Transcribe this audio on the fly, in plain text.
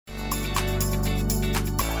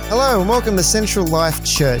Hello and welcome to Central Life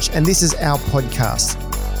Church, and this is our podcast.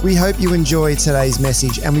 We hope you enjoy today's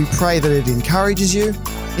message, and we pray that it encourages you,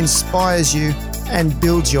 inspires you, and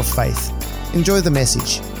builds your faith. Enjoy the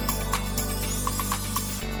message.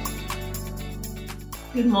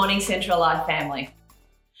 Good morning, Central Life family.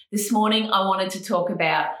 This morning I wanted to talk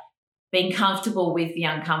about being comfortable with the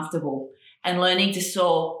uncomfortable and learning to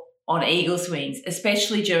soar on eagle's wings,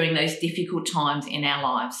 especially during those difficult times in our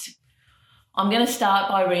lives. I'm going to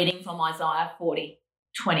start by reading from Isaiah 40,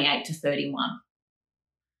 28 to 31.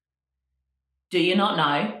 Do you not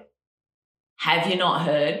know? Have you not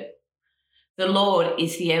heard? The Lord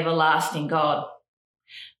is the everlasting God,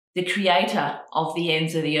 the creator of the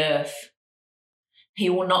ends of the earth. He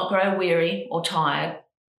will not grow weary or tired.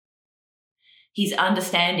 His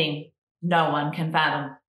understanding no one can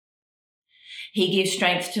fathom. He gives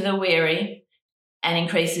strength to the weary and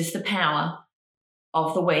increases the power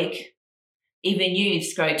of the weak. Even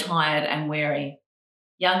youths grow tired and weary.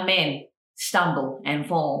 Young men stumble and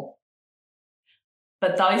fall.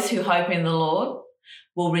 But those who hope in the Lord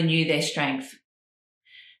will renew their strength.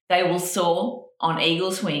 They will soar on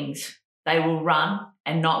eagle's wings. They will run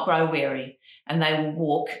and not grow weary, and they will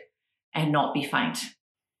walk and not be faint.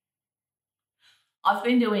 I've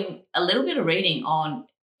been doing a little bit of reading on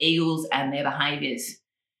eagles and their behaviours.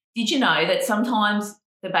 Did you know that sometimes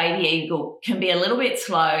the baby eagle can be a little bit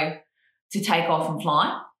slow to take off and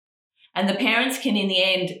fly? And the parents can, in the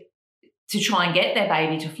end, to try and get their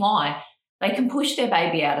baby to fly, they can push their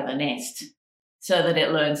baby out of the nest so that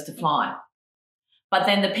it learns to fly. But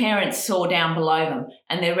then the parents soar down below them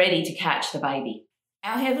and they're ready to catch the baby.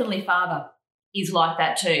 Our Heavenly Father is like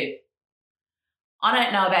that too. I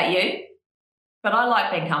don't know about you, but I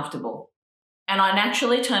like being comfortable. And I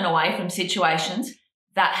naturally turn away from situations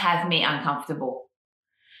that have me uncomfortable.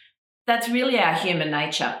 That's really our human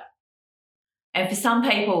nature. And for some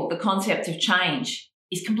people, the concept of change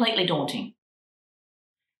is completely daunting.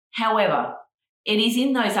 However, it is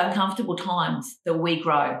in those uncomfortable times that we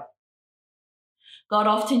grow. God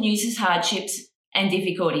often uses hardships and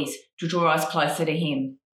difficulties to draw us closer to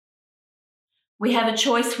Him. We have a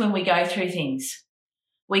choice when we go through things.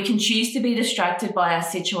 We can choose to be distracted by our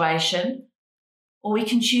situation, or we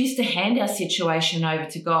can choose to hand our situation over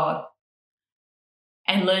to God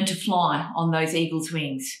and learn to fly on those eagle's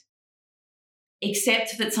wings.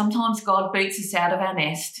 Except that sometimes God boots us out of our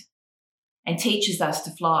nest and teaches us to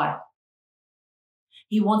fly.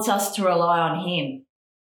 He wants us to rely on Him.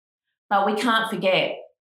 But we can't forget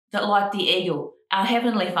that, like the eagle, our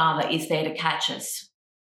Heavenly Father is there to catch us.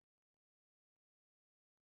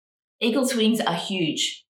 Eagles' wings are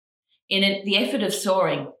huge. In it, the effort of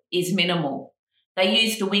soaring is minimal. They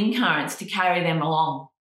use the wind currents to carry them along.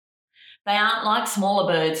 They aren't like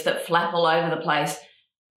smaller birds that flap all over the place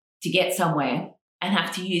to get somewhere and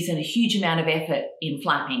have to use a huge amount of effort in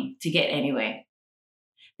flapping to get anywhere.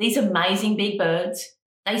 These amazing big birds,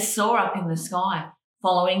 they soar up in the sky,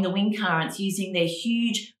 following the wind currents, using their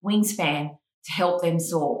huge wingspan to help them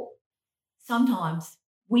soar. Sometimes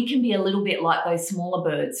we can be a little bit like those smaller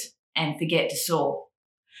birds and forget to soar.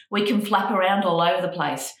 We can flap around all over the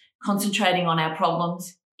place, concentrating on our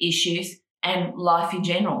problems, issues, and life in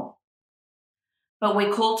general. But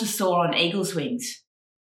we're called to soar on eagle's wings.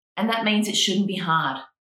 And that means it shouldn't be hard.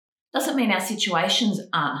 Doesn't mean our situations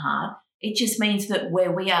aren't hard. It just means that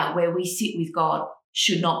where we are, where we sit with God,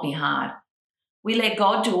 should not be hard. We let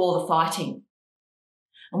God do all the fighting.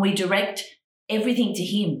 And we direct everything to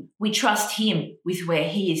Him. We trust Him with where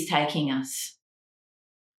He is taking us.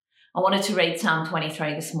 I wanted to read Psalm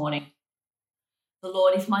 23 this morning. The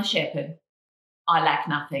Lord is my shepherd. I lack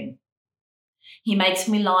nothing. He makes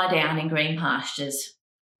me lie down in green pastures.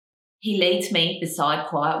 He leads me beside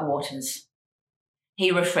quiet waters. He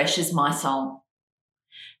refreshes my soul.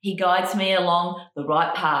 He guides me along the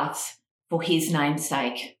right paths for His name's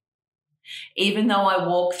sake. Even though I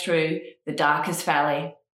walk through the darkest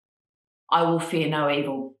valley, I will fear no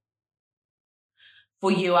evil.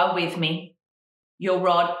 For You are with me. Your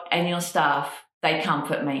rod and Your staff, they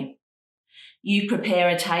comfort me. You prepare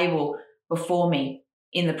a table before me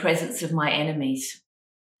in the presence of my enemies.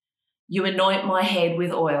 You anoint my head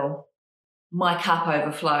with oil. My cup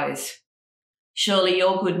overflows. Surely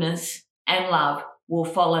Your goodness and love will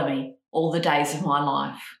follow me all the days of my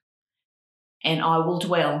life, and I will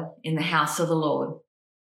dwell in the house of the Lord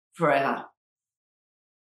forever.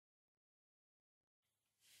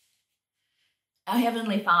 Our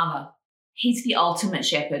Heavenly Father, He's the ultimate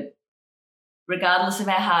shepherd. Regardless of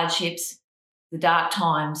our hardships, the dark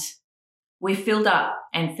times, we're filled up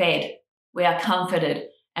and fed, we are comforted,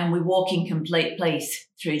 and we walk in complete peace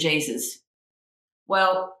through Jesus.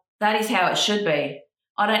 Well, that is how it should be.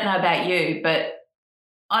 I don't know about you, but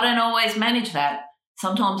I don't always manage that.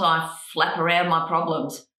 Sometimes I flap around my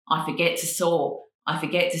problems. I forget to soar. I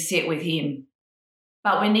forget to sit with him.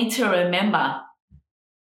 But we need to remember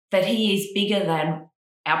that he is bigger than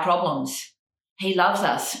our problems. He loves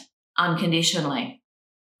us unconditionally.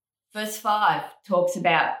 Verse 5 talks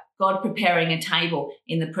about God preparing a table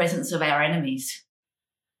in the presence of our enemies.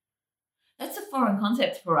 That's a foreign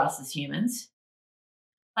concept for us as humans.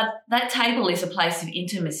 But that table is a place of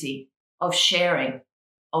intimacy, of sharing,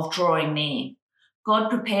 of drawing near. God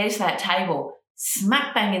prepares that table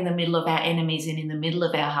smack bang in the middle of our enemies and in the middle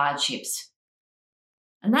of our hardships.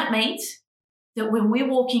 And that means that when we're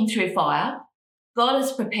walking through fire, God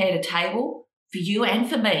has prepared a table for you and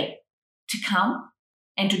for me to come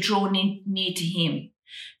and to draw near to him,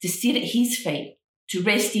 to sit at his feet, to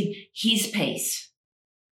rest in his peace.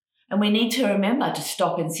 And we need to remember to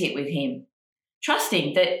stop and sit with him,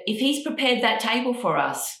 trusting that if he's prepared that table for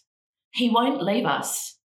us, he won't leave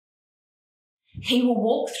us. He will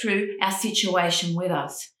walk through our situation with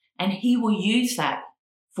us, and he will use that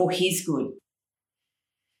for his good.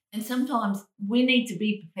 And sometimes we need to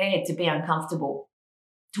be prepared to be uncomfortable,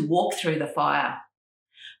 to walk through the fire.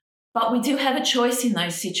 But we do have a choice in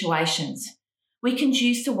those situations. We can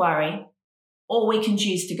choose to worry, or we can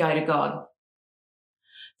choose to go to God.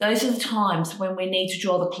 Those are the times when we need to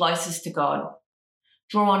draw the closest to God,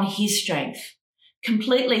 draw on his strength,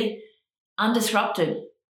 completely undisrupted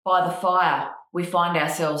by the fire we find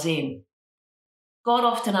ourselves in. God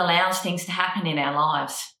often allows things to happen in our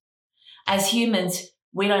lives. As humans,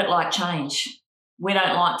 we don't like change. We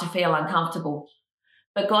don't like to feel uncomfortable.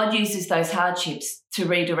 But God uses those hardships to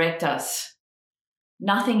redirect us.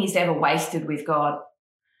 Nothing is ever wasted with God.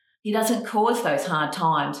 He doesn't cause those hard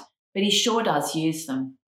times, but he sure does use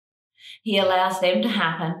them. He allows them to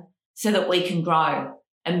happen so that we can grow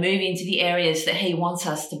and move into the areas that he wants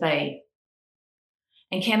us to be.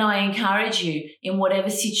 And can I encourage you, in whatever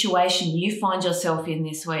situation you find yourself in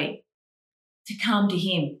this week, to come to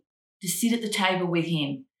him, to sit at the table with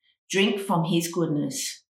him, drink from his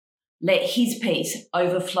goodness, let his peace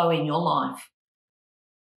overflow in your life.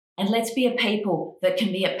 And let's be a people that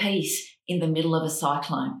can be at peace in the middle of a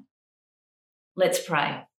cyclone. Let's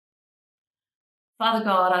pray. Father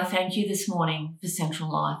God, I thank you this morning for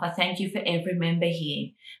Central Life. I thank you for every member here.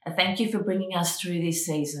 I thank you for bringing us through this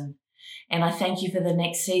season. And I thank you for the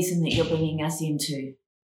next season that you're bringing us into.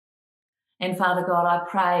 And Father God, I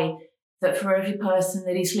pray that for every person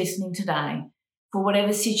that is listening today, for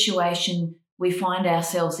whatever situation we find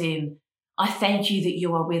ourselves in, I thank you that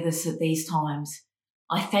you are with us at these times.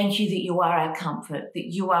 I thank you that you are our comfort, that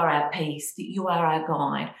you are our peace, that you are our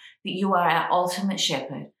guide, that you are our ultimate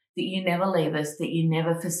shepherd, that you never leave us, that you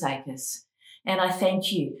never forsake us. And I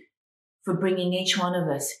thank you for bringing each one of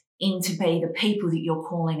us in to be the people that you're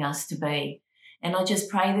calling us to be. And I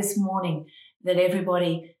just pray this morning that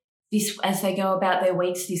everybody, as they go about their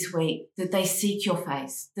weeks this week, that they seek your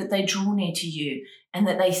face, that they draw near to you, and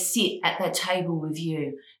that they sit at that table with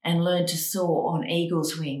you and learn to soar on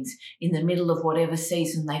eagle's wings in the middle of whatever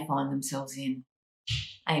season they find themselves in.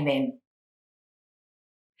 Amen.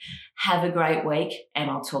 Have a great week,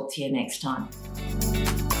 and I'll talk to you next time.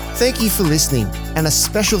 Thank you for listening, and a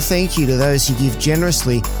special thank you to those who give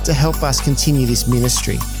generously to help us continue this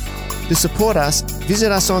ministry. To support us,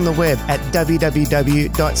 visit us on the web at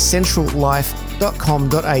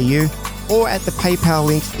www.centrallife.com.au or at the PayPal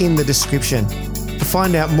link in the description. To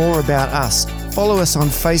find out more about us, follow us on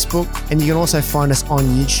Facebook, and you can also find us on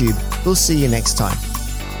YouTube. We'll see you next time.